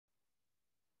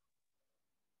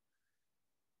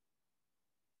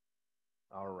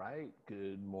All right.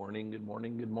 Good morning. Good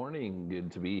morning. Good morning.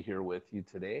 Good to be here with you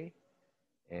today.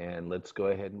 And let's go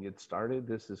ahead and get started.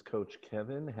 This is Coach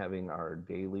Kevin having our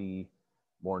daily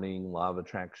morning law of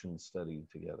attraction study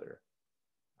together.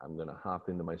 I'm going to hop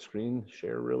into my screen,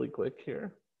 share really quick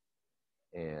here.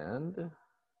 And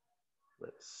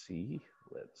let's see.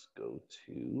 Let's go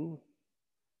to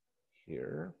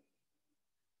here.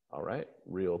 All right.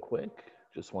 Real quick.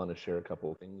 Just want to share a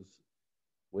couple of things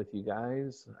with you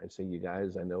guys. I say you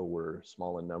guys, I know we're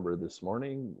small in number this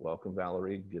morning. Welcome,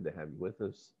 Valerie. Good to have you with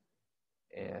us.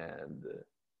 And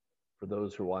for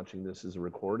those who are watching this as a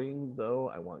recording, though,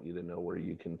 I want you to know where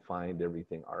you can find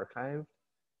everything archived.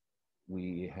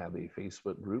 We have a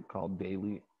Facebook group called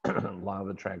Daily Law of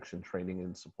Attraction Training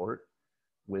and Support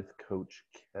with Coach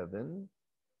Kevin.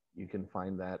 You can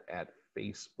find that at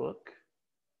Facebook.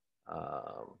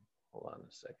 Hold on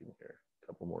a second here. A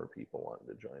couple more people wanting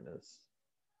to join us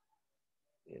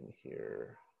in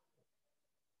here.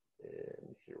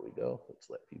 And here we go. Let's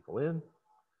let people in.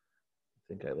 I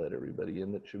think I let everybody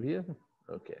in that should be in.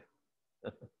 Okay.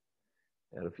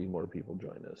 Had a few more people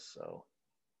join us. So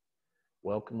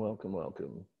welcome, welcome,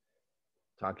 welcome.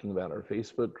 Talking about our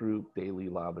Facebook group, Daily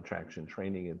Law of Attraction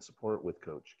Training and Support with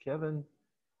Coach Kevin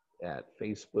at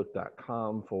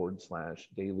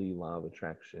facebook.com/Daily Law of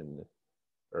Attraction,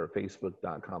 or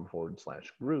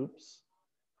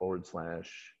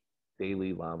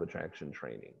facebook.com/groups/Daily Law of Attraction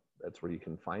Training. That's where you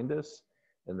can find us,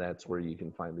 and that's where you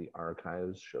can find the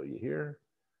archives, show you here,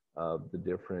 of the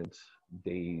different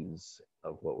days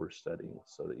of what we're studying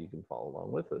so that you can follow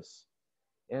along with us.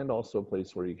 And also a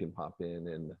place where you can pop in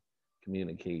and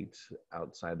communicate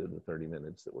outside of the 30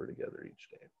 minutes that we're together each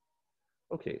day.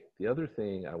 Okay, the other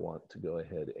thing I want to go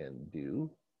ahead and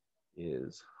do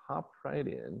is hop right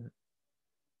in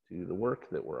to the work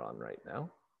that we're on right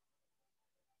now.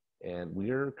 And we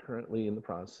are currently in the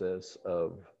process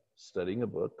of studying a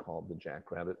book called The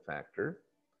Jackrabbit Factor.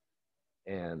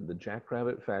 And The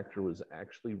Jackrabbit Factor was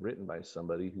actually written by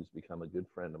somebody who's become a good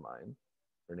friend of mine.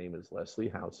 Her name is Leslie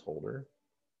Householder.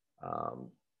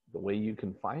 The way you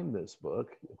can find this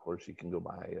book, of course, you can go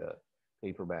buy a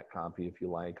paperback copy if you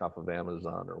like off of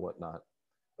Amazon or whatnot.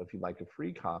 But if you'd like a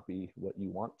free copy, what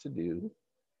you want to do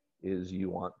is you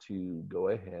want to go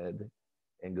ahead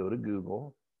and go to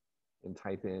Google and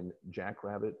type in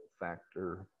Jackrabbit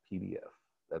Factor PDF.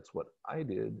 That's what I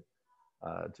did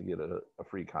to get a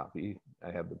free copy.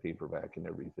 I have the paperback and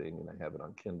everything, and I have it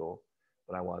on Kindle,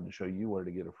 but I wanted to show you where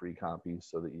to get a free copy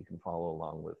so that you can follow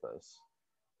along with us.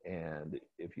 And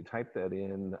if you type that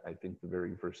in, I think the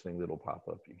very first thing that'll pop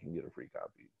up, you can get a free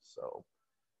copy. So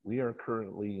we are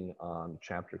currently on a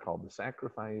chapter called The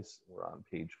Sacrifice. We're on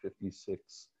page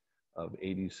 56 of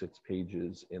 86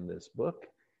 pages in this book.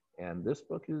 And this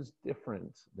book is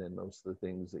different than most of the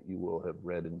things that you will have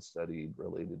read and studied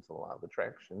related to the law of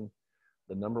attraction.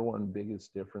 The number one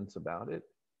biggest difference about it,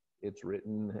 it's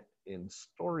written in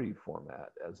story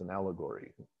format as an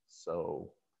allegory.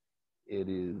 So it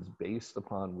is based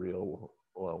upon real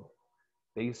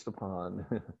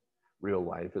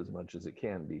life as much as it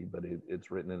can be, but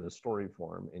it's written in a story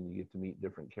form, and you get to meet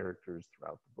different characters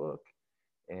throughout the book.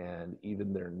 And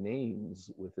even their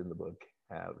names within the book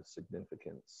have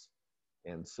significance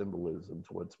and symbolism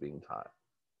to what's being taught.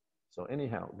 So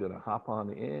anyhow, I'm going to hop on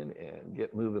in and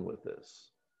get moving with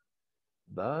this.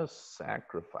 The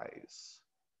Sacrifice.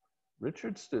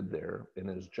 Richard stood there and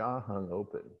his jaw hung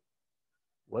open.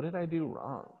 What did I do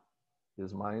wrong?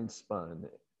 His mind spun,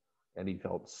 and he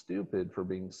felt stupid for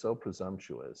being so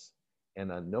presumptuous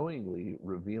and unknowingly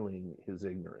revealing his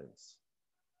ignorance.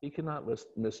 He could not let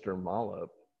Mr.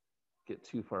 Mollop get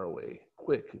too far away.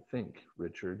 Quick, think,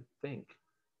 Richard, think.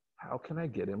 How can I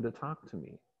get him to talk to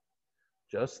me?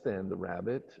 Just then the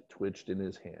rabbit twitched in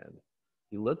his hand.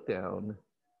 He looked down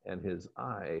and his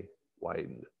eye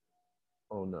widened.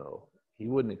 Oh no, he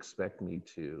wouldn't expect me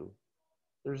to.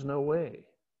 There's no way.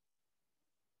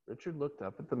 Richard looked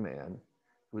up at the man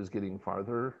who was getting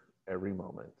farther every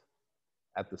moment.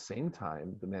 At the same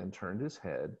time, the man turned his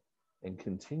head and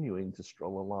continuing to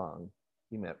stroll along,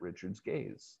 he met Richard's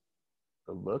gaze.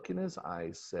 The look in his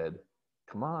eyes said,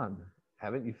 "Come on,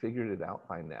 haven't you figured it out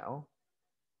by now?"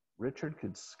 Richard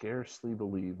could scarcely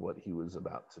believe what he was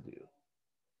about to do.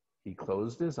 He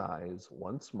closed his eyes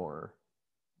once more,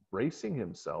 bracing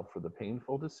himself for the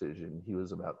painful decision he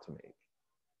was about to make.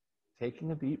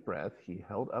 Taking a deep breath, he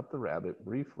held up the rabbit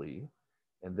briefly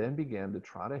and then began to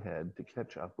trot ahead to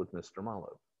catch up with Mr.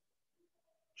 Mollop.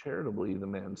 Charitably, the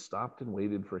man stopped and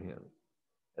waited for him.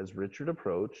 As Richard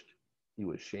approached, he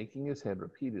was shaking his head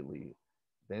repeatedly,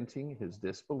 venting his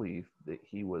disbelief that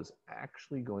he was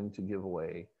actually going to give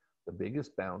away the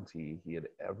biggest bounty he had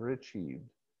ever achieved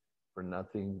for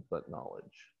nothing but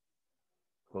knowledge.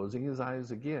 Closing his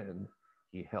eyes again,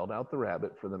 he held out the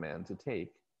rabbit for the man to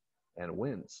take and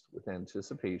winced with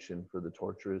anticipation for the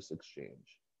torturous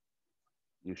exchange.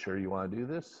 You sure you want to do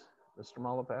this? Mr.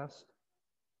 Mollop asked.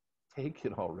 Take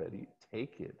it already.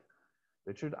 Take it.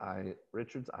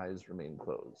 Richard's eyes remained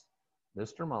closed.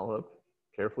 Mr. Mollop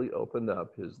carefully opened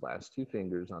up his last two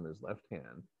fingers on his left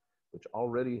hand, which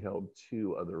already held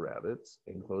two other rabbits,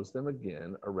 and closed them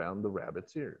again around the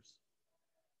rabbit's ears.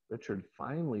 Richard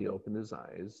finally opened his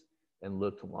eyes and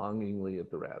looked longingly at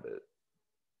the rabbit.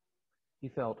 He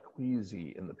felt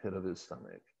queasy in the pit of his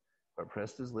stomach, but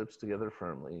pressed his lips together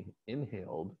firmly,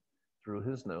 inhaled through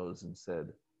his nose, and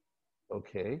said,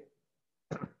 Okay.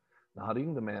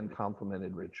 Nodding, the man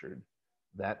complimented Richard.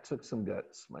 That took some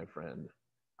guts, my friend.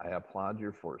 I applaud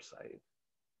your foresight.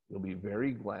 You'll be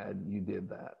very glad you did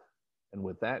that. And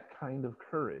with that kind of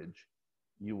courage,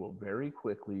 you will very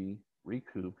quickly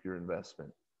recoup your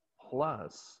investment.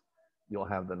 Plus, you'll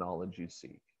have the knowledge you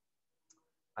seek.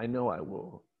 I know I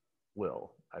will.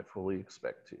 I fully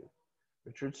expect to.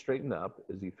 Richard straightened up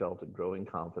as he felt a growing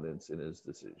confidence in his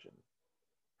decision.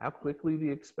 How quickly do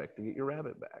you expect to get your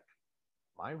rabbit back?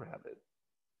 My rabbit.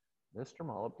 Mr.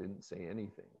 Mollop didn't say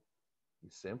anything. He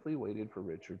simply waited for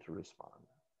Richard to respond.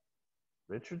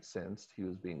 Richard sensed he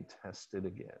was being tested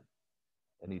again,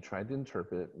 and he tried to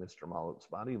interpret Mr. Mollop's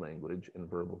body language and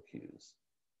verbal cues.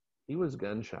 He was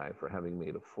gun-shy for having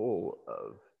made a fool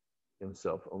of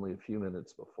himself only a few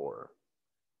minutes before,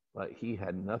 but he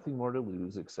had nothing more to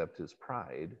lose except his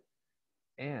pride,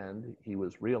 and he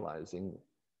was realizing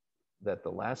that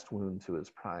the last wound to his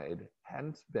pride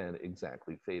hadn't been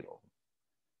exactly fatal.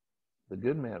 The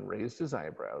good man raised his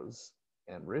eyebrows,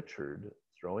 and Richard,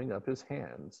 throwing up his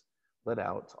hands, let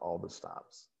out all the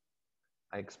stops.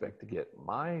 I expect to get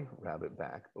my rabbit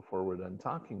back before we're done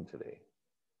talking today.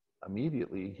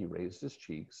 Immediately, he raised his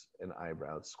cheeks and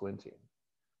eyebrows, squinting.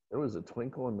 There was a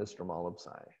twinkle in Mr. Mollop's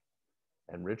eye,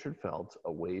 and Richard felt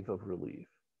a wave of relief.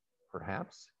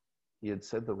 Perhaps he had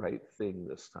said the right thing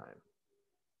this time.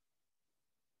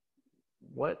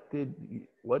 What do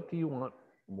you want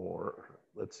more?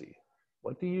 Let's see.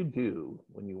 What do you do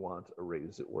when you want a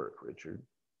raise at work, Richard?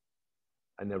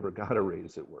 I never got a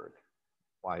raise at work.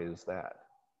 Why is that?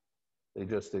 They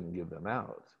just didn't give them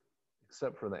out,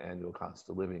 except for the annual cost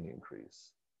of living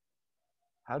increase.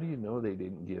 How do you know they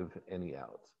didn't give any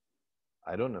out?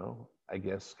 I don't know. I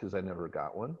guess because I never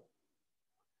got one.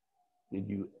 Did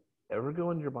you ever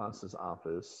go in your boss's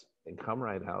office and come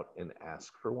right out and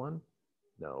ask for one?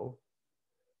 No.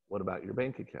 What about your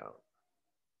bank account?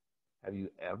 Have you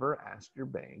ever asked your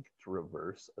bank to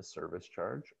reverse a service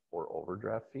charge or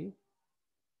overdraft fee?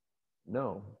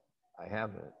 No, I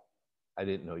haven't. I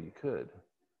didn't know you could.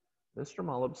 Mr.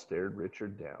 Mollop stared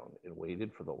Richard down and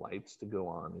waited for the lights to go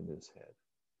on in his head.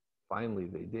 Finally,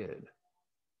 they did.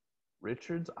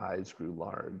 Richard's eyes grew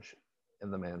large,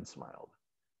 and the man smiled.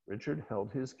 Richard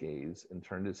held his gaze and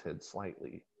turned his head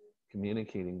slightly,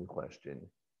 communicating the question,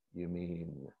 You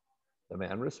mean? The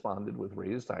man responded with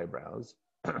raised eyebrows,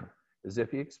 as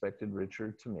if he expected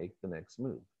Richard to make the next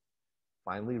move.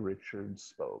 Finally, Richard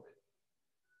spoke.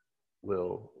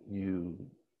 Will you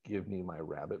give me my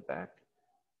rabbit back?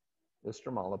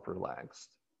 Mr. Mollop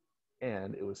relaxed,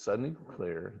 and it was suddenly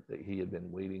clear that he had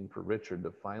been waiting for Richard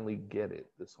to finally get it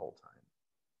this whole time.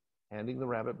 Handing the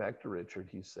rabbit back to Richard,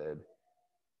 he said,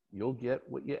 You'll get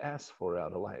what you ask for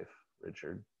out of life,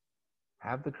 Richard.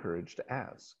 Have the courage to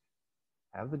ask.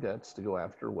 Have the guts to go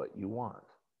after what you want.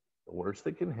 The worst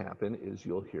that can happen is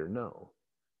you'll hear no.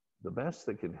 The best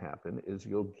that can happen is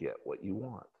you'll get what you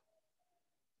want.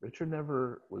 Richard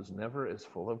was never as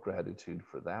full of gratitude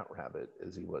for that rabbit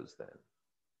as he was then.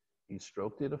 He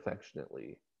stroked it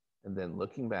affectionately, and then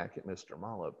looking back at Mr.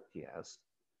 Mollop, he asked,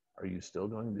 Are you still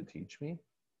going to teach me?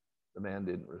 The man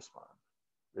didn't respond.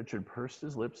 Richard pursed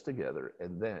his lips together,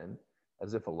 and then,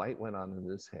 as if a light went on in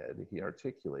his head, he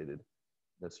articulated,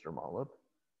 Mr. Mollop,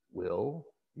 will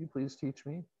you please teach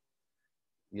me?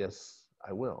 Yes,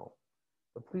 I will.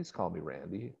 But please call me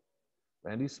Randy.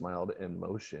 Randy smiled and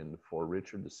motioned for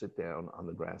Richard to sit down on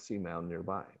the grassy mound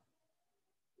nearby.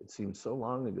 It seemed so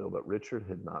long ago, but Richard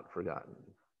had not forgotten.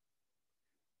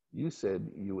 You said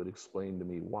you would explain to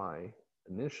me why,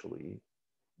 initially,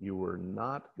 you were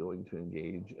not going to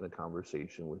engage in a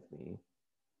conversation with me,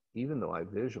 even though I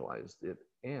visualized it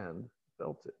and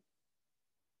felt it.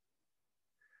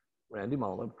 Randy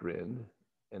Mollop grinned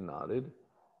and nodded.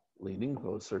 Leaning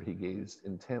closer, he gazed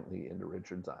intently into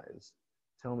Richard's eyes.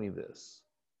 Tell me this.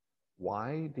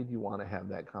 Why did you want to have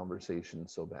that conversation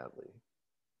so badly?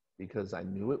 Because I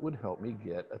knew it would help me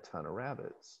get a ton of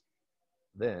rabbits.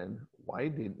 Then why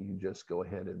didn't you just go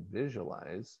ahead and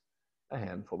visualize a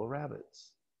handful of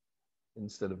rabbits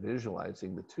instead of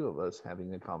visualizing the two of us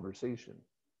having a conversation?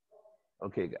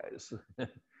 Okay, guys,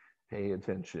 pay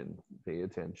attention, pay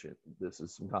attention. This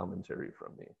is some commentary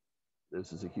from me.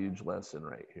 This is a huge lesson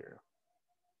right here.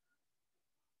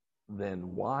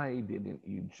 Then why didn't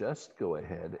you just go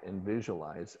ahead and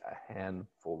visualize a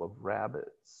handful of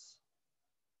rabbits?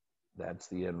 That's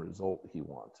the end result he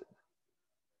wanted.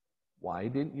 Why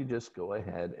didn't you just go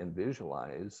ahead and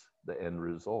visualize the end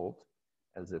result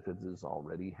as if it has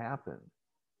already happened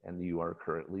and you are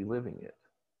currently living it,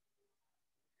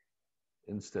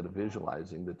 instead of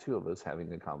visualizing the two of us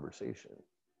having a conversation?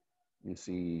 You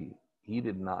see, he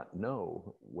did not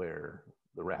know where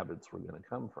the rabbits were going to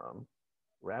come from.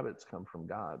 Rabbits come from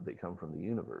God. They come from the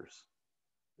universe.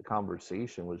 The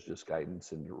conversation was just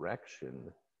guidance and direction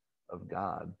of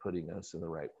God putting us in the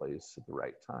right place at the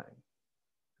right time,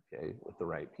 okay, with the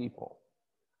right people.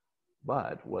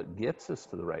 But what gets us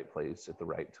to the right place at the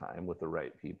right time with the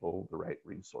right people, the right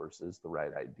resources, the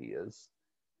right ideas,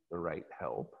 the right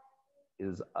help,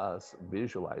 is us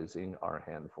visualizing our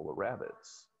handful of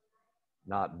rabbits,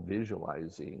 not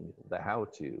visualizing the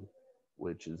how-to,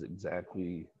 which is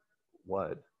exactly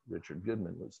what Richard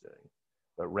Goodman was doing.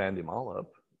 But round him all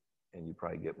up, and you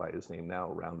probably get by his name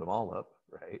now, round them all up,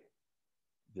 right?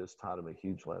 Just taught him a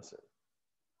huge lesson.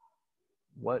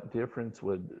 What difference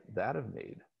would that have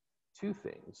made? Two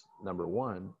things. Number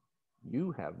one,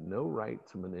 you have no right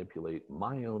to manipulate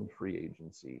my own free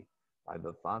agency by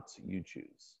the thoughts you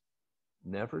choose.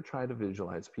 Never try to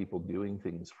visualize people doing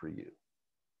things for you.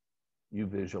 You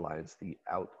visualize the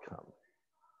outcome,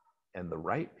 and the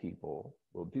right people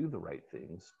will do the right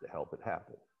things to help it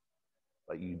happen.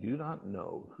 But you do not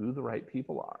know who the right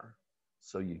people are,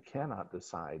 so you cannot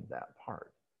decide that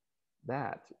part.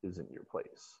 That isn't your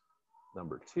place.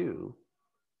 Number two,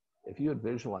 if you had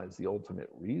visualized the ultimate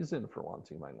reason for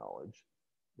wanting my knowledge,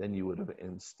 then you would have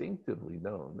instinctively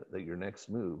known that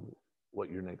what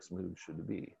your next move should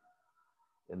be.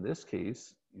 In this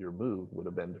case, your move would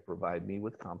have been to provide me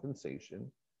with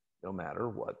compensation, no matter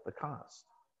what the cost.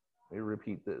 Let me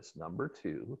repeat this. Number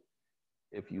two,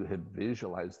 if you had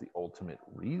visualized the ultimate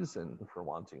reason for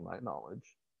wanting my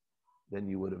knowledge, then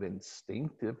you would have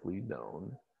instinctively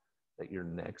known that your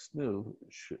next move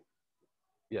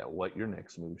what your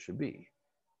next move should be.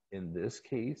 In this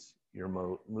case, your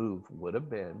move would have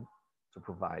been to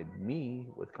provide me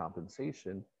with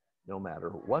compensation, no matter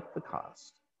what the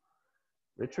cost.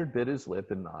 Richard bit his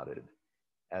lip and nodded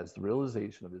as the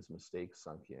realization of his mistake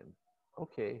sunk in.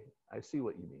 Okay, I see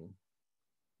what you mean.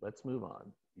 Let's move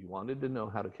on. You wanted to know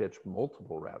how to catch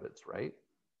multiple rabbits, right?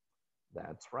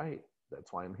 That's right.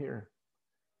 That's why I'm here.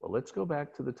 Well, let's go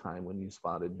back to the time when you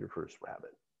spotted your first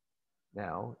rabbit.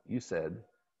 Now, you said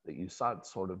that you saw it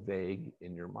sort of vague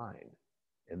in your mind,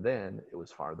 and then it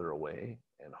was farther away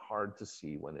and hard to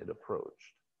see when it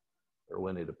approached or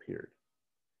when it appeared.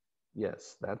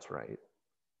 Yes, that's right.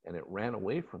 And it ran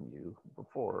away from you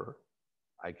before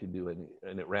I could do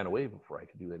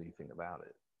anything about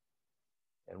it.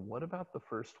 And what about the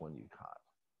first one you caught?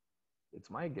 It's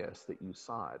my guess that you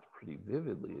saw it pretty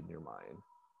vividly in your mind,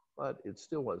 but it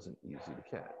still wasn't easy to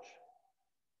catch.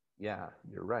 Yeah,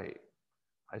 you're right.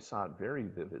 I saw it very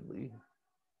vividly,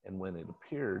 and when it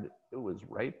appeared, it was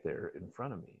right there in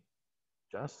front of me,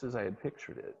 just as I had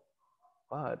pictured it.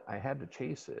 But I had to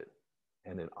chase it,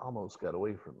 and it almost got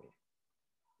away from me.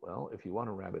 Well, if you want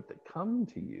a rabbit to come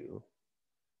to you,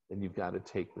 then you've got to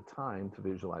take the time to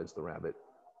visualize the rabbit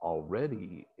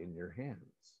already in your hands.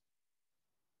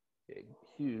 Okay,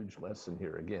 huge lesson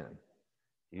here again.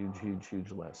 Huge, huge,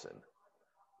 huge lesson.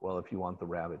 Well, if you want the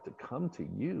rabbit to come to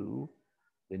you,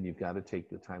 then you've got to take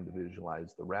the time to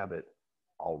visualize the rabbit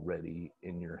already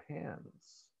in your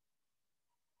hands.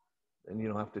 Then you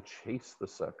don't have to chase the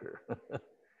sucker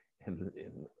and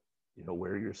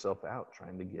wear yourself out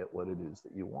trying to get what it is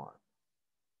that you want.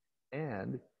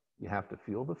 And you have to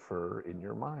feel the fur in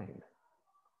your mind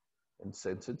and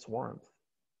sense its warmth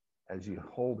as you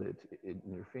hold it in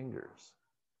your fingers.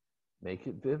 Make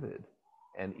it vivid.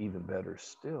 And even better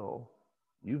still,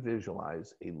 you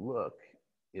visualize a look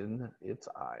in its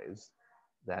eyes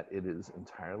that it is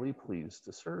entirely pleased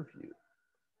to serve you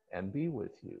and be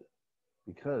with you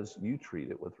because you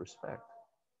treat it with respect.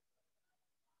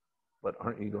 But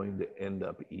aren't you going to end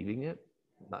up eating it?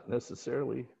 Not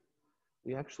necessarily.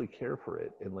 We actually care for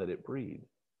it and let it breed,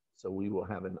 so we will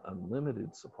have an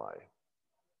unlimited supply.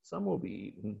 Some will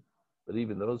be eaten, but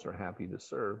even those are happy to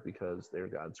serve because they're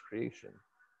God's creation,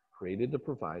 created to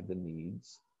provide the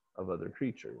needs of other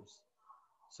creatures.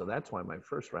 So that's why my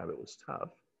first rabbit was tough,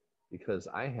 because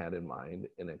I had in mind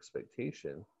an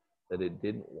expectation that it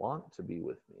didn't want to be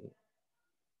with me.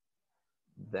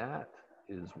 That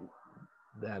is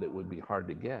that it would be hard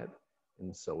to get,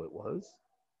 and so it was.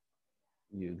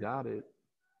 You got it.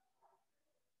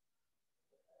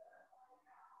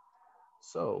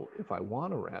 So if I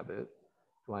want a rabbit,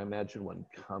 do I imagine one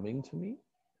coming to me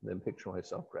and then picture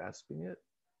myself grasping it?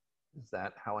 Is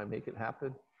that how I make it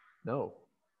happen? No,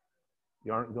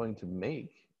 you aren't going to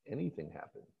make anything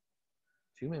happen.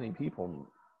 Too many people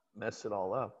mess it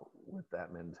all up with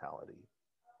that mentality.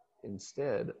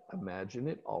 Instead, imagine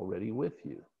it already with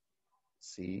you.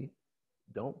 See,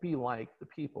 don't be like the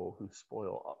people who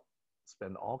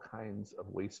spend all kinds of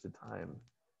wasted time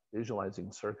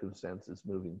visualizing circumstances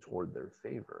moving toward their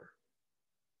favor,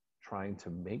 trying to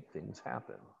make things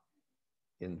happen.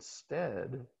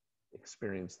 Instead,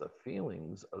 experience the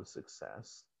feelings of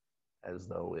success as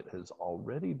though it has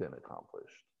already been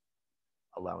accomplished.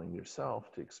 Allowing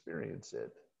yourself to experience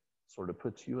it sort of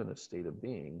puts you in a state of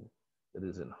being that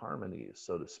is in harmony,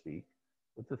 so to speak,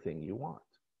 with the thing you want.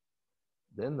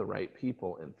 Then the right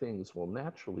people and things will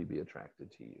naturally be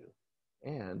attracted to you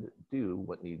and do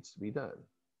what needs to be done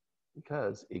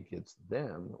because it gets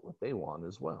them what they want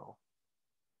as well.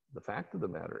 The fact of the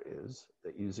matter is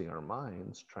that using our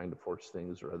minds, trying to force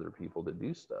things or other people to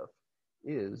do stuff,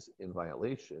 is in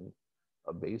violation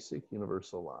of basic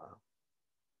universal law,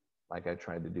 like I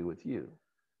tried to do with you.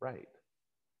 Right.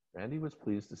 Randy was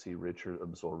pleased to see Richard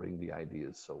absorbing the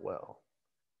ideas so well.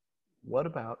 What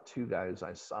about two guys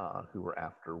I saw who were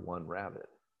after one rabbit?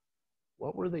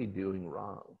 What were they doing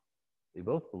wrong? They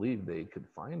both believed they could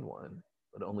find one,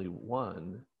 but only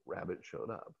one rabbit showed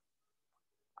up.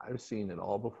 I've seen it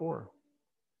all before.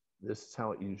 This is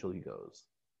how it usually goes.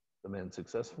 The men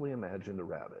successfully imagined a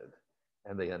rabbit,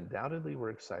 and they undoubtedly were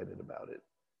excited about it.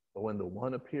 But when the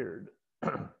one appeared,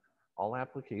 all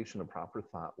application of proper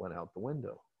thought went out the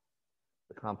window.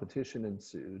 The competition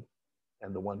ensued,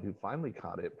 and the one who finally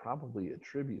caught it probably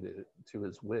attributed it to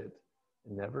his wit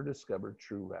and never discovered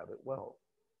true rabbit wealth.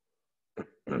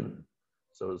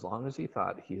 So as long as he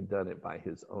thought he had done it by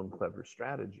his own clever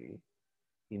strategy,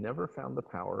 he never found the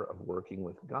power of working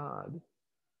with God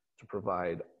to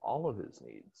provide all of his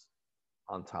needs.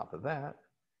 On top of that,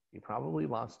 he probably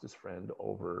lost his friend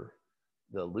over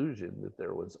the illusion that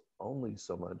there was only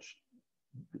so much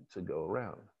to go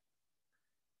around.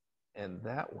 And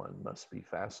that one must be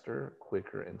faster,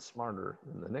 quicker, and smarter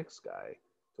than the next guy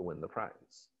to win the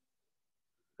prize.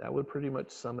 That would pretty much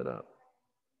sum it up.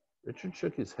 Richard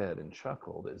shook his head and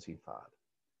chuckled as he thought,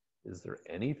 is there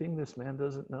anything this man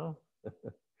doesn't know?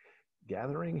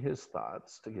 Gathering his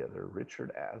thoughts together,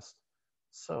 Richard asked,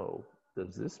 so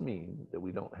does this mean that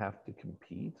we don't have to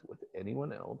compete with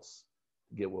anyone else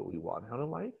to get what we want out of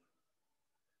life?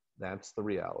 That's the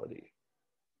reality.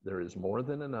 There is more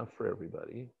than enough for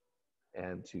everybody,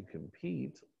 and to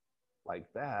compete like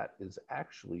that is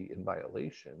actually in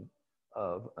violation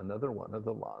of another one of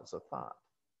the laws of thought.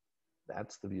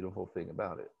 That's the beautiful thing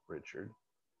about it, Richard.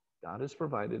 God has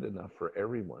provided enough for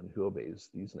everyone who obeys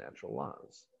these natural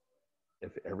laws.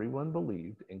 If everyone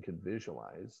believed and could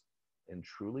visualize and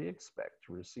truly expect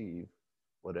to receive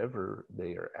whatever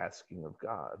they are asking of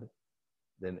God,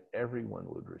 then everyone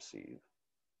would receive.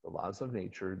 The laws of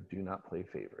nature do not play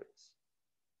favorites.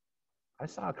 I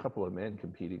saw a couple of men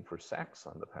competing for sacks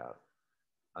on the path.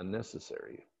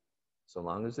 Unnecessary. So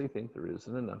long as they think there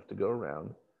isn't enough to go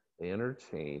around, they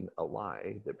entertain a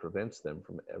lie that prevents them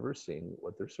from ever seeing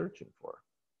what they're searching for.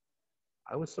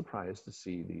 I was surprised to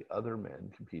see the other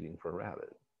men competing for a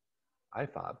rabbit. I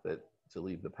thought that to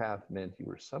leave the path meant you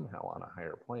were somehow on a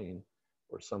higher plane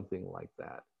or something like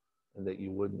that, and that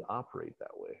you wouldn't operate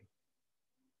that way.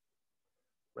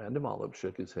 Random Olive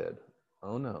shook his head.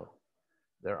 Oh no,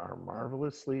 there are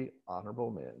marvelously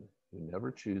honorable men who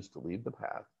never choose to leave the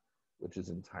path, which is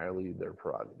entirely their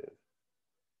prerogative.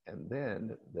 And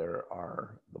then there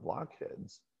are the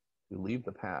blockheads who leave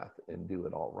the path and do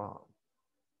it all wrong.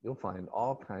 You'll find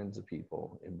all kinds of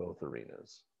people in both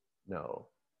arenas. No,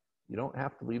 you don't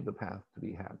have to leave the path to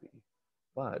be happy.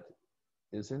 But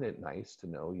isn't it nice to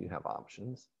know you have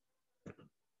options?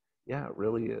 Yeah, it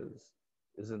really is.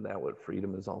 Isn't that what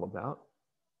freedom is all about?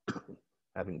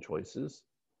 Having choices?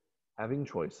 Having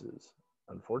choices.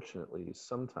 Unfortunately,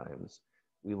 sometimes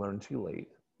we learn too late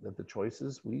that the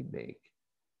choices we make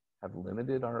have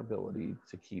limited our ability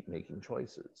to keep making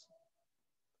choices.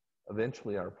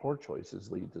 Eventually, our poor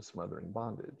choices lead to smothering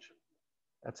bondage.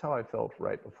 That's how I felt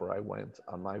right before I went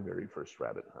on my very first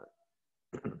rabbit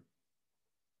hunt.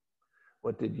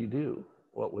 What did you do?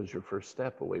 What was your first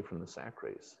step away from the sack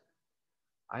race?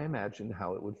 I imagined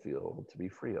how it would feel to be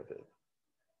free of it.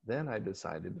 Then I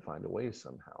decided to find a way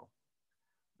somehow.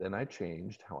 Then I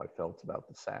changed how I felt about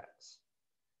the sacks.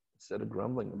 Instead of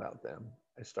grumbling about them,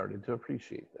 I started to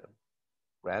appreciate them.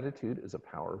 Gratitude is a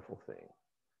powerful thing.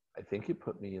 I think it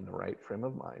put me in the right frame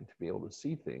of mind to be able to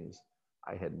see things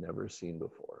I had never seen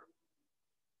before.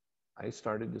 I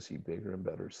started to see bigger and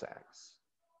better sacks,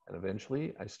 and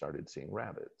eventually I started seeing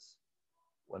rabbits.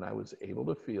 When I was able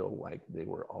to feel like they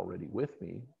were already with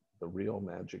me, the real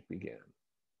magic began.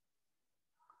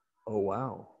 Oh,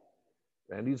 wow.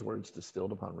 Randy's words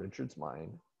distilled upon Richard's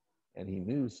mind, and he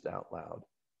mused out loud.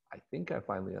 I think I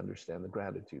finally understand the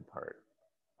gratitude part.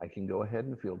 I can go ahead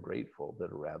and feel grateful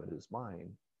that a rabbit is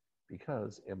mine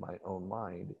because in my own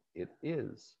mind, it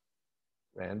is.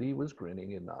 Randy was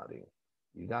grinning and nodding.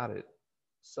 You got it.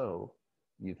 So,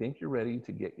 you think you're ready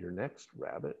to get your next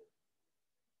rabbit?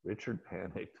 Richard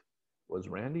panicked. Was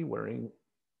Randy wearing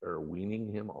or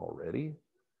weaning him already?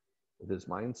 With his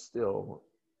mind still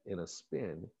in a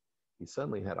spin, he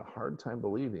suddenly had a hard time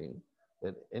believing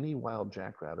that any wild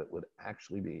jackrabbit would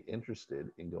actually be interested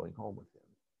in going home with him.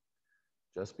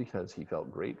 Just because he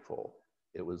felt grateful,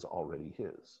 it was already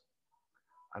his.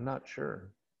 I'm not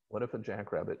sure. What if a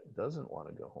jackrabbit doesn't want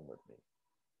to go home with me?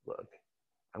 Look,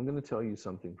 I'm going to tell you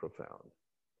something profound,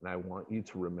 and I want you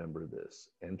to remember this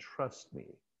and trust me.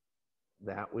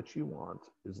 That which you want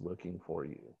is looking for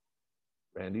you.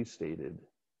 Randy stated,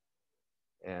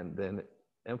 and then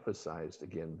emphasized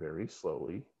again very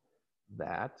slowly,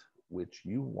 that which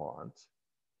you want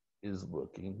is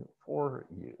looking for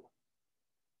you.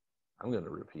 I'm going to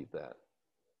repeat that.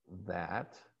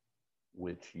 That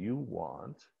which you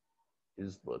want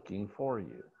is looking for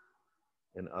you.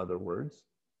 In other words,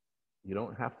 you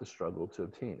don't have to struggle to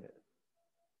obtain it.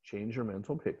 Change your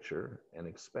mental picture and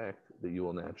expect that you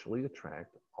will naturally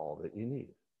attract all that you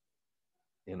need.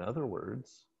 In other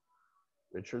words,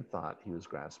 Richard thought he was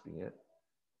grasping it,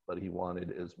 but he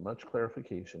wanted as much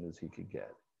clarification as he could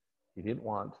get. He didn't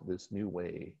want this new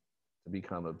way to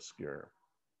become obscure.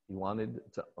 He wanted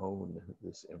to own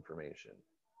this information.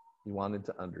 He wanted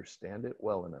to understand it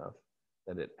well enough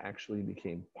that it actually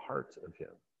became part of him.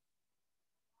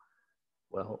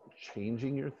 Well,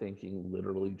 changing your thinking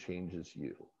literally changes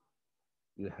you.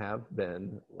 You have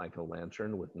been like a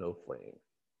lantern with no flame,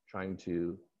 trying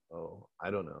to, I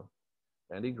don't know.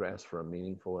 Randy grasped for a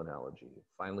meaningful analogy.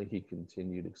 Finally, he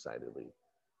continued excitedly,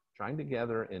 trying to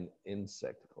gather an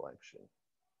insect collection.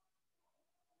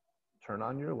 Turn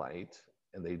on your light,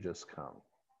 and they just come.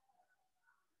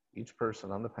 Each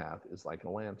person on the path is like a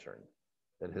lantern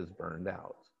that has burned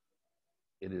out.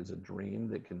 It is a dream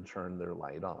that can turn their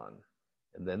light on,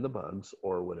 and then the bugs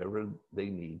or whatever they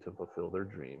need to fulfill their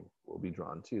dream will be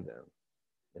drawn to them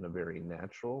in a very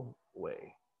natural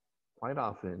way. Quite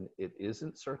often, it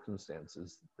isn't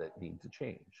circumstances that need to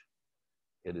change.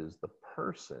 It is the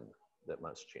person that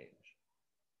must change.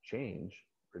 Change,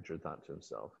 Richard thought to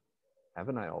himself.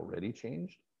 Haven't I already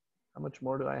changed? How much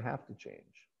more do I have to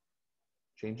change?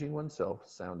 Changing oneself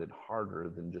sounded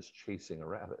harder than just chasing a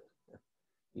rabbit.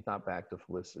 He thought back to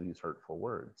Felicity's hurtful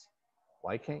words.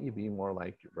 Why can't you be more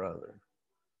like your brother?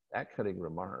 That cutting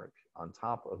remark, on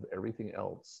top of everything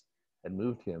else, had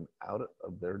moved him out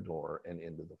of their door and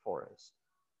into the forest.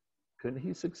 Couldn't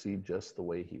he succeed just the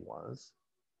way he was?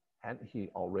 Hadn't he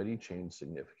already changed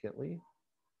significantly?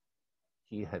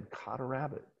 He had caught a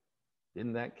rabbit.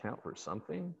 Didn't that count for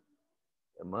something?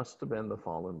 It must have been the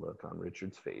fallen look on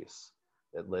Richard's face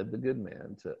that led the good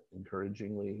man to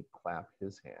encouragingly clap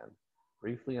his hand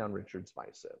briefly on Richard's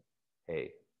bicep.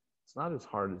 Hey, it's not as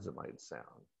hard as it might sound.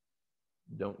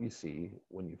 Don't you see,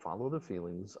 when you follow the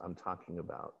feelings I'm talking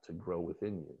about to grow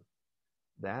within you,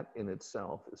 that in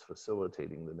itself is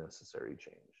facilitating the necessary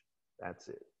change. That's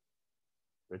it.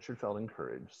 Richard felt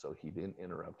encouraged, so he didn't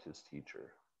interrupt his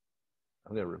teacher.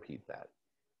 I'm going to repeat that.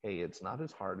 Hey, it's not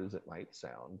as hard as it might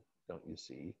sound, don't you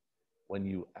see? When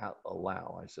you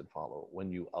allow, I said follow, when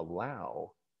you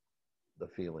allow the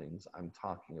feelings I'm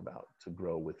talking about to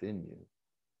grow within you,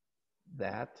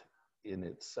 that in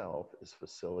itself is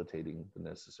facilitating the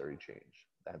necessary change.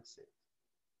 That's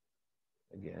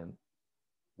it. Again,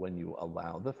 when you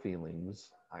allow the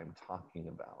feelings I'm talking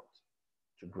about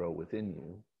to grow within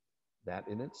you, that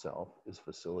in itself is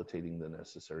facilitating the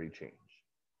necessary change.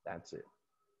 That's it.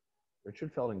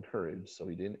 Richard felt encouraged, so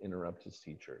he didn't interrupt his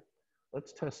teacher.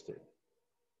 Let's test it.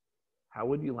 How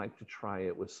would you like to try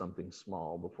it with something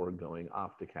small before going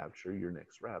off to capture your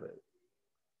next rabbit?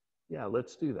 Yeah,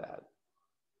 let's do that.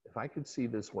 If I could see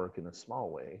this work in a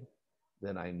small way,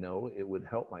 then I know it would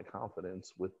help my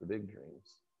confidence with the big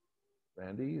dreams.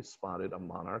 Randy spotted a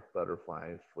monarch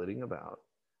butterfly flitting about,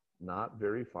 not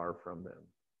very far from them.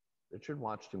 Richard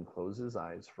watched him close his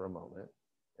eyes for a moment,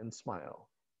 and smile.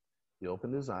 He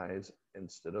opened his eyes and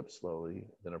stood up slowly,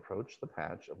 then approached the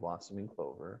patch of blossoming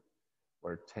clover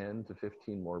where 10 to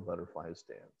 15 more butterflies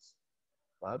danced.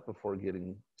 But before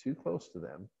getting too close to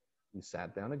them, he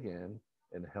sat down again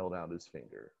and held out his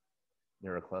finger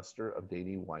near a cluster of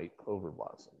dainty white clover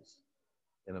blossoms.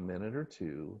 In a minute or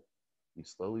two, he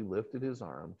slowly lifted his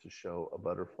arm to show a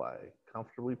butterfly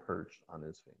comfortably perched on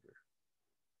his finger.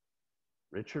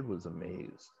 Richard was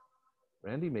amazed.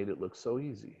 Randy made it look so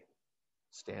easy.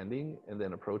 Standing and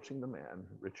then approaching the man,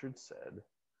 Richard said,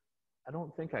 "I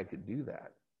don't think I could do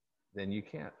that." "Then you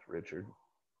can't, Richard."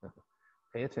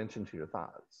 Pay attention to your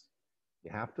thoughts.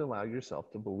 You have to allow yourself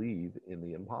to believe in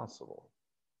the impossible.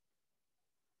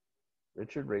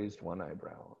 Richard raised one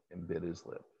eyebrow and bit his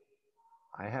lip.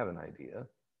 "I have an idea.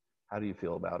 How do you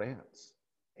feel about ants?"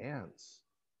 "Ants?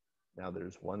 Now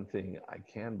there's one thing I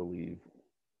can believe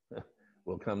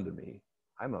will come to me.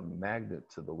 I'm a magnet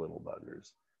to the little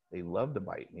buggers. They love to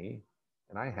bite me,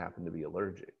 and I happen to be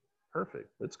allergic.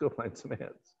 Perfect. Let's go find some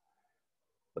ants."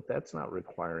 But that's not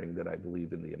requiring that I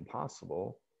believe in the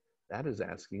impossible. That is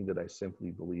asking that I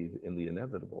simply believe in the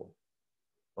inevitable.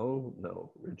 "Oh,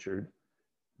 no, Richard.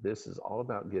 This is all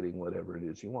about getting whatever it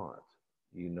is you want.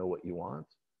 You know what you want?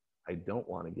 I don't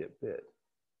want to get bit.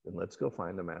 Then let's go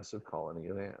find a massive colony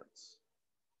of ants."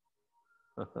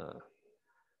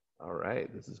 All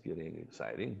right, this is getting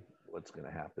exciting. What's going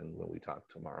to happen when we talk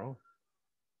tomorrow?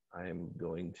 I'm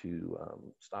going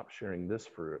to stop sharing this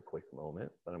for a quick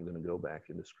moment, but I'm going to go back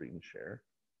into screen share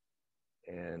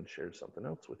and share something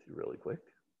else with you really quick.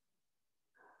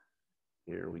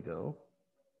 Here we go.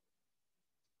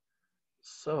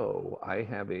 So I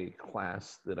have a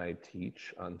class that I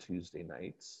teach on Tuesday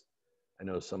nights. I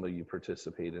know some of you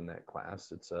participate in that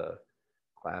class. It's a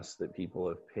class that people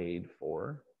have paid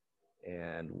for,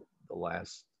 and the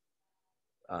last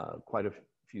quite a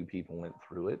few people went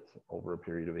through it over a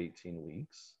period of 18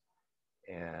 weeks,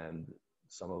 and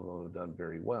some of them have done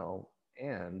very well.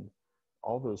 And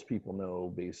all those people know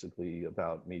basically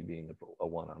about me being a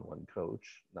one-on-one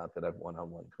coach. Not that I've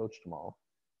one-on-one coached them all,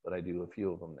 but I do a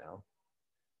few of them now.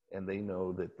 And they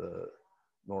know that the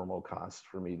normal cost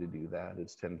for me to do that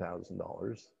is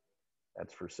 $10,000.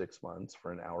 That's for 6 months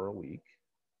for an hour a week.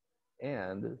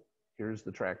 And here's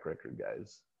the track record,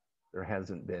 guys. There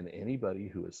hasn't been anybody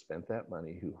who has spent that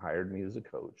money, who hired me as a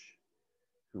coach,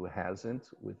 who hasn't,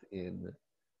 within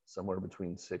somewhere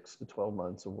between 6 to 12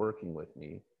 months of working with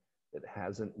me, that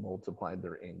hasn't multiplied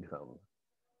their income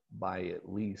by at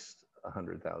least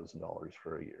 $100,000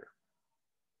 for a year.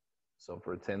 So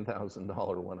for a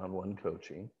 $10,000 one-on-one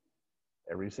coaching,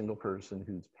 every single person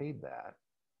who's paid that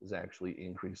has actually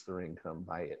increased their income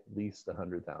by at least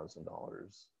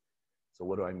 $100,000. So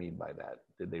what do I mean by that?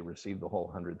 Did they receive the whole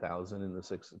 100,000 in the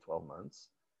 6 to 12 months?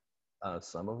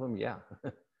 Some of them, yeah,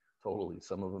 totally.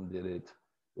 Some of them did it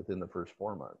within the first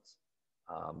 4 months.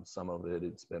 Some of it,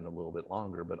 it's been a little bit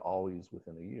longer, but always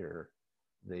within a year,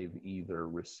 they've either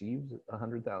received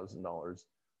 $100,000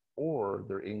 or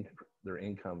their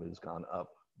income has gone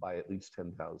up by at least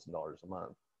 $10,000 a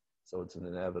month. So it's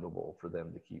inevitable for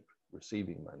them to keep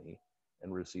receiving money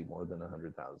and receive more than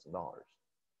 $100,000.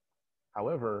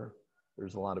 However,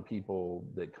 there's a lot of people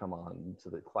that come on to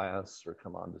the class or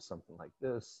come on to something like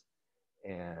this,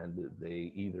 and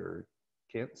they either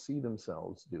can't see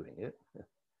themselves doing it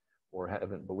or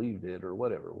haven't believed it or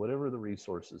whatever the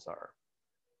resources are.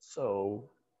 So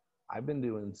I've been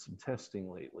doing some testing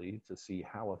lately to see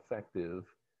how effective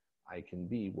I can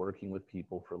be working with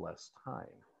people for less time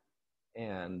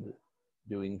and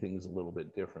doing things a little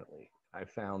bit differently. I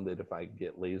found that if I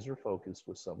get laser focused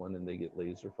with someone and they get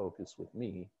laser focused with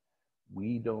me,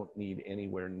 we don't need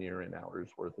anywhere near an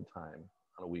hour's worth of time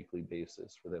on a weekly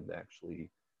basis for them to actually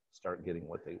start getting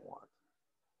what they want.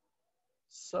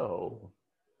 So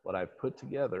what I've put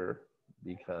together,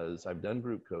 because I've done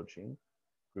group coaching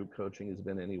has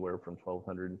been anywhere from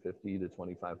 $1,250 to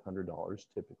 $2,500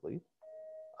 typically,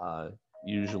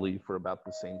 usually for about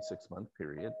the same 6-month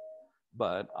period,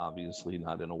 but obviously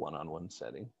not in a one-on-one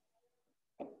setting.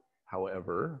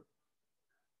 However,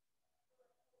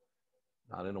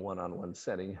 not in a one-on-one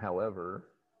setting. However,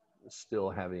 still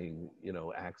having,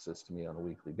 access to me on a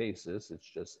weekly basis. It's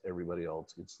just everybody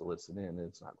else gets to listen in, and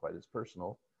it's not quite as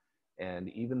personal. And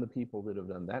even the people that have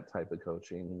done that type of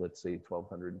coaching, let's say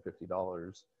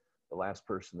 $1,250, the last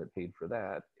person that paid for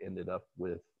that ended up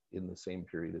with, in the same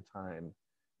period of time,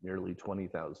 nearly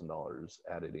 $20,000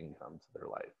 added income to their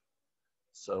life.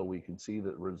 So we can see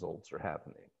that results are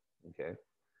happening, okay?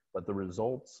 But the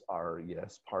results are,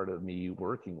 yes, part of me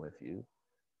working with you,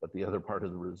 but the other part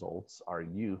of the results are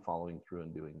you following through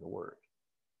and doing the work.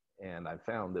 And I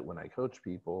found that when I coach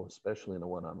people, especially in a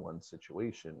one-on-one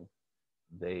situation,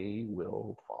 they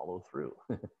will follow through.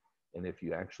 And if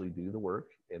you actually do the work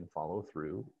and follow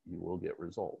through, you will get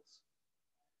results.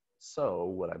 So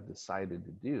what I've decided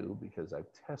to do, because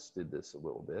I've tested this a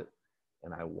little bit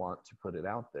and I want to put it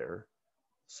out there,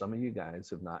 some of you guys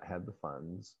have not had the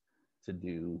funds to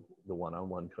do the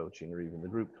one-on-one coaching or even the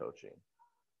group coaching.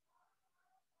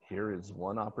 Here is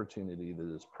one opportunity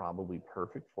that is probably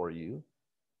perfect for you.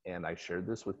 And I shared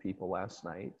this with people last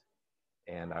night,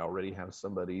 and I already have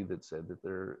somebody that said that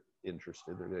they're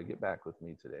interested. They're going to get back with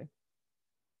me today.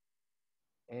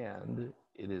 And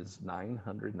it is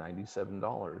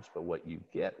 $997. But what you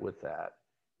get with that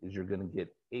is you're going to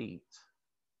get 8.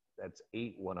 That's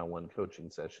 8 one-on-one coaching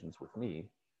sessions with me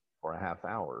for a half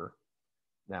hour.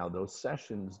 Now, those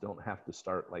sessions don't have to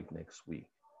start like next week.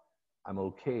 I'm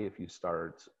okay if you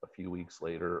start a few weeks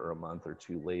later or a month or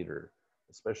two later,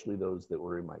 especially those that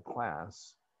were in my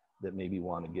class that maybe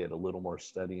want to get a little more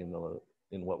study in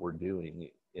what we're doing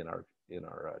in our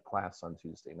class on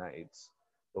Tuesday nights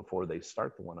before they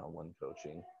start the one-on-one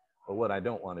coaching. But what I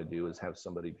don't want to do is have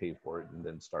somebody pay for it and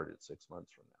then start it 6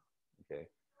 months from now. Okay,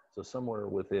 so somewhere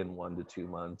within 1 to 2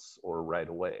 months or right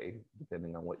away,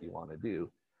 depending on what you want to do,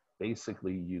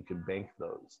 basically you can bank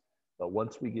those. But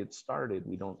once we get started,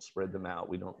 we don't spread them out.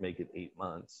 We don't make it 8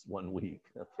 months, 1 week,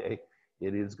 okay?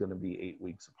 It is going to be 8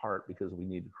 weeks apart because we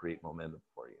need to create momentum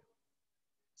for you.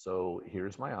 So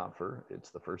here's my offer. It's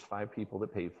the first 5 people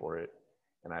that pay for it.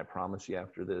 And I promise you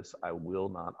after this, I will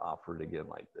not offer it again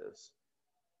like this.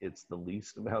 It's the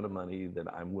least amount of money that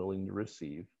I'm willing to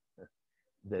receive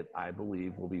that I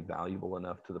believe will be valuable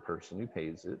enough to the person who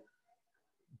pays it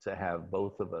to have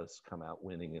both of us come out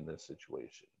winning in this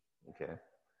situation, okay?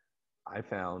 I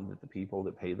found that the people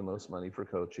that pay the most money for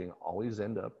coaching always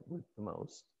end up with the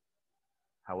most.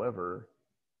 However,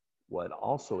 what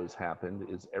also has happened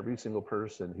is every single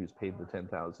person who's paid the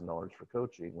 $10,000 for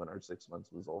coaching when our 6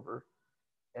 months was over,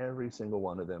 every single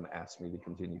one of them asked me to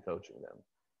continue coaching them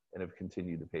and have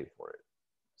continued to pay for it.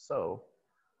 So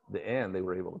they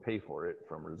were able to pay for it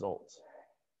from results.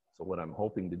 So what I'm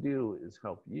hoping to do is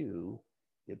help you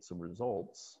get some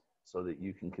results so that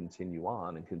you can continue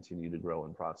on and continue to grow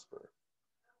and prosper.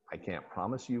 I can't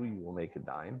promise you will make a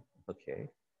dime, okay?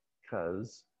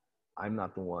 Because I'm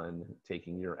not the one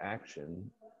taking your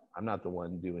action. I'm not the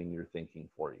one doing your thinking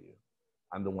for you.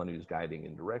 I'm the one who's guiding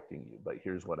and directing you. But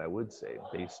here's what I would say,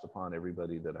 based upon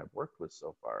everybody that I've worked with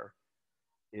so far,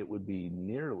 it would be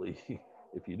nearly,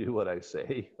 if you do what I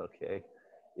say, okay,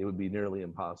 it would be nearly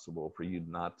impossible for you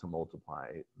not to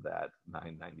multiply that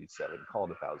 $997, call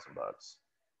it $1,000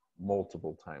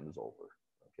 multiple times over,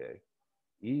 okay?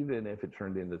 Even if it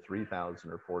turned into $3,000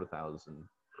 or $4,000 or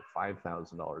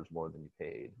 $5,000 more than you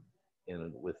paid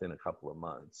within a couple of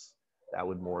months, that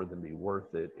would more than be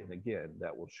worth it. And again,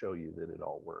 that will show you that it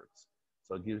all works.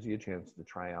 So it gives you a chance to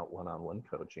try out one-on-one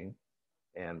coaching.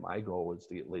 And my goal is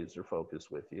to get laser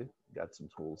focused with you. Got some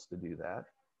tools to do that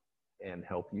and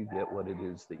help you get what it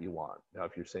is that you want. Now,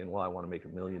 if you're saying, well, I want to make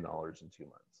 $1 million in 2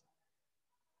 months.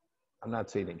 I'm not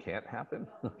saying it can't happen,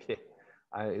 okay?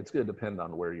 It's going to depend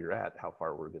on where you're at, how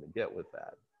far we're going to get with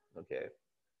that, okay?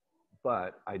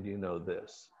 But I do know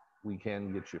this, we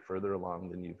can get you further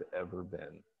along than you've ever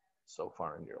been so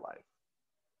far in your life.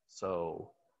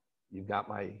 So you've got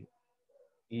my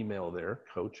email there,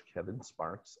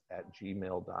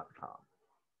 coachkevinsparks@gmail.com.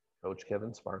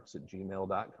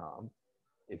 coachkevinsparks@gmail.com.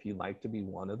 If you'd like to be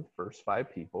one of the first 5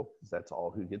 people, because that's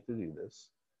all who get to do this,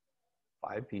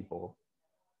 5 people,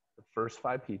 the first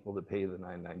 5 people that pay the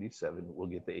 $997 will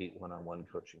get the 8 one-on-one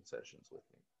coaching sessions with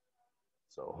me.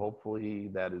 So hopefully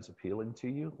that is appealing to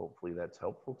you. Hopefully that's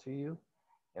helpful to you.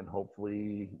 And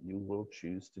hopefully you will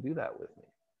choose to do that with me.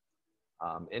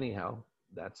 Anyhow,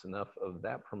 that's enough of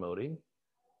that promoting.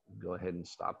 Go ahead and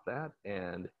stop that.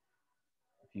 And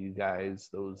if you guys,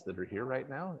 those that are here right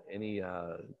now, any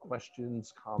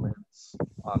questions, comments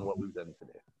on what we've done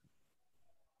today?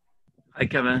 Hi,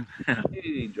 Kevin.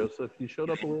 Hey, Joseph, you showed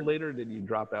up a little later. Did you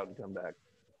drop out and come back?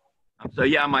 So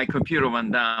yeah, my computer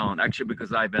went down actually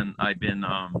because I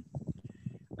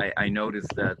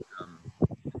noticed that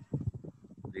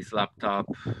this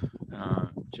laptop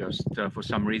just for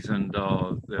some reason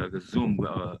the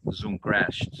Zoom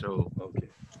crashed. So Okay.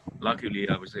 luckily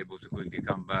I was able to quickly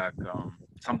come back.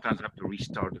 Sometimes I have to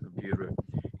restart the computer.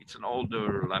 It's an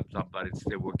older laptop, but it's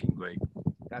still working great.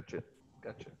 Gotcha.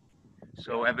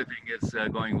 So everything is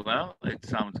going well. It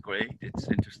sounds great. It's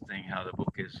interesting how the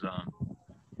book is,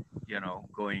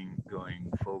 going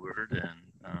forward, and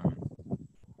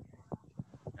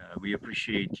we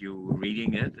appreciate you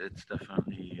reading it. It's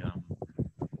definitely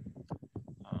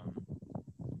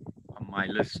my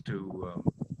list to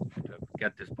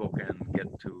get this book and get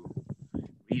to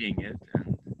reading it.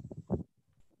 And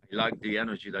I like the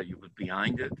energy that you put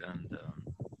behind it, and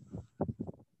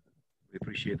we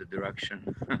appreciate the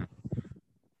direction.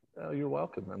 Oh, you're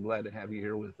welcome. I'm glad to have you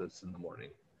here with us in the morning.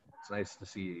 It's nice to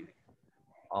see you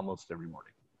almost every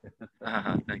morning.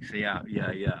 Thanks. Yeah.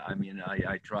 I mean,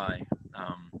 I try.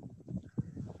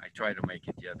 I try to make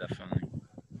it. Yeah, definitely.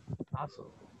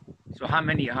 Awesome. So how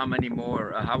many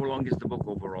more? How long is the book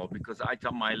overall? Because I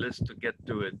on my list to get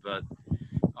to it, but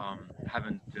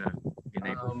haven't been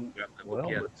able to grab the book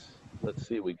Well, yet. let's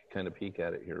see. We can kind of peek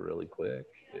at it here really quick.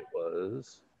 It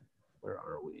was, where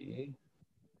are we?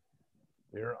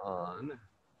 We're on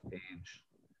page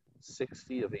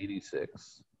 60 of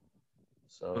 86.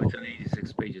 So Oh, it's an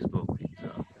 86 pages book.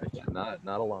 So yeah,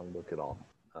 not a long book at all.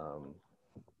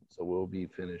 So we'll be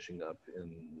finishing up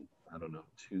in, I don't know,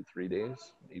 2-3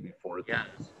 days, maybe 4 yeah,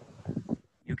 days.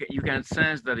 you can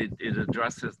sense that it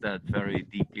addresses that very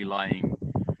deeply lying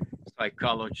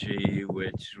psychology,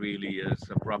 which really is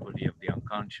a property of the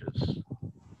unconscious.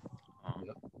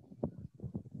 Yep.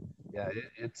 Yeah,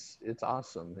 it's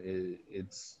awesome.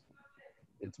 It's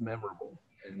memorable.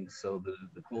 And so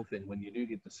the cool thing, when you do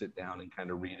get to sit down and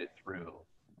kind of read it through,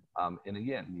 and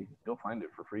again, you'll find it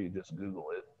for free. Just Google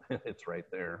it. It's right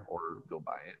there, or go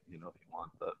buy it, if you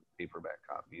want the paperback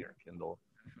copy or Kindle.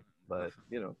 But,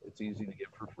 it's easy to get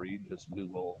for free. Just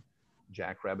Google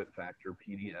Jackrabbit Factor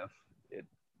PDF.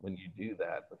 When you do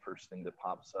that, the first thing that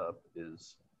pops up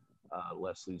is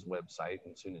Leslie's website.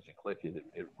 And as soon as you click it,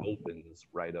 it opens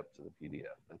right up to the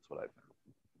PDF. That's what I found.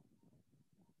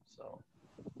 So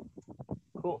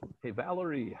cool. Hey,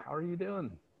 Valerie, how are you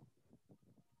doing?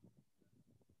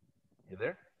 You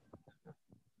there?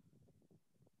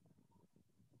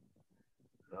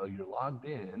 Oh, you're logged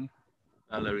in.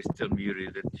 Valerie's still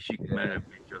muted. She might have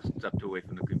just stepped away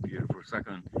from the computer for a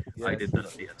second. Yes. I did not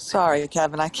see it. Sorry,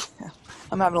 Kevin.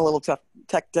 I'm having a little tough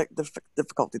tech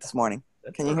difficulty this morning.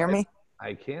 That's Can you all hear right. me?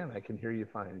 I can hear you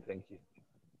fine. Thank you.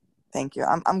 Thank you.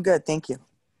 I'm good. Thank you.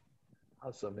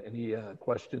 Awesome. Any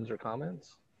questions or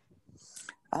comments?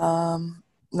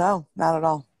 No, not at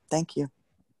all. Thank you.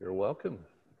 You're welcome.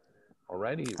 All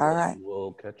righty. All right.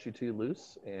 We'll cut you two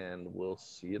loose, and we'll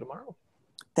see you tomorrow.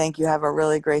 Thank you. Have a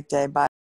really great day. Bye.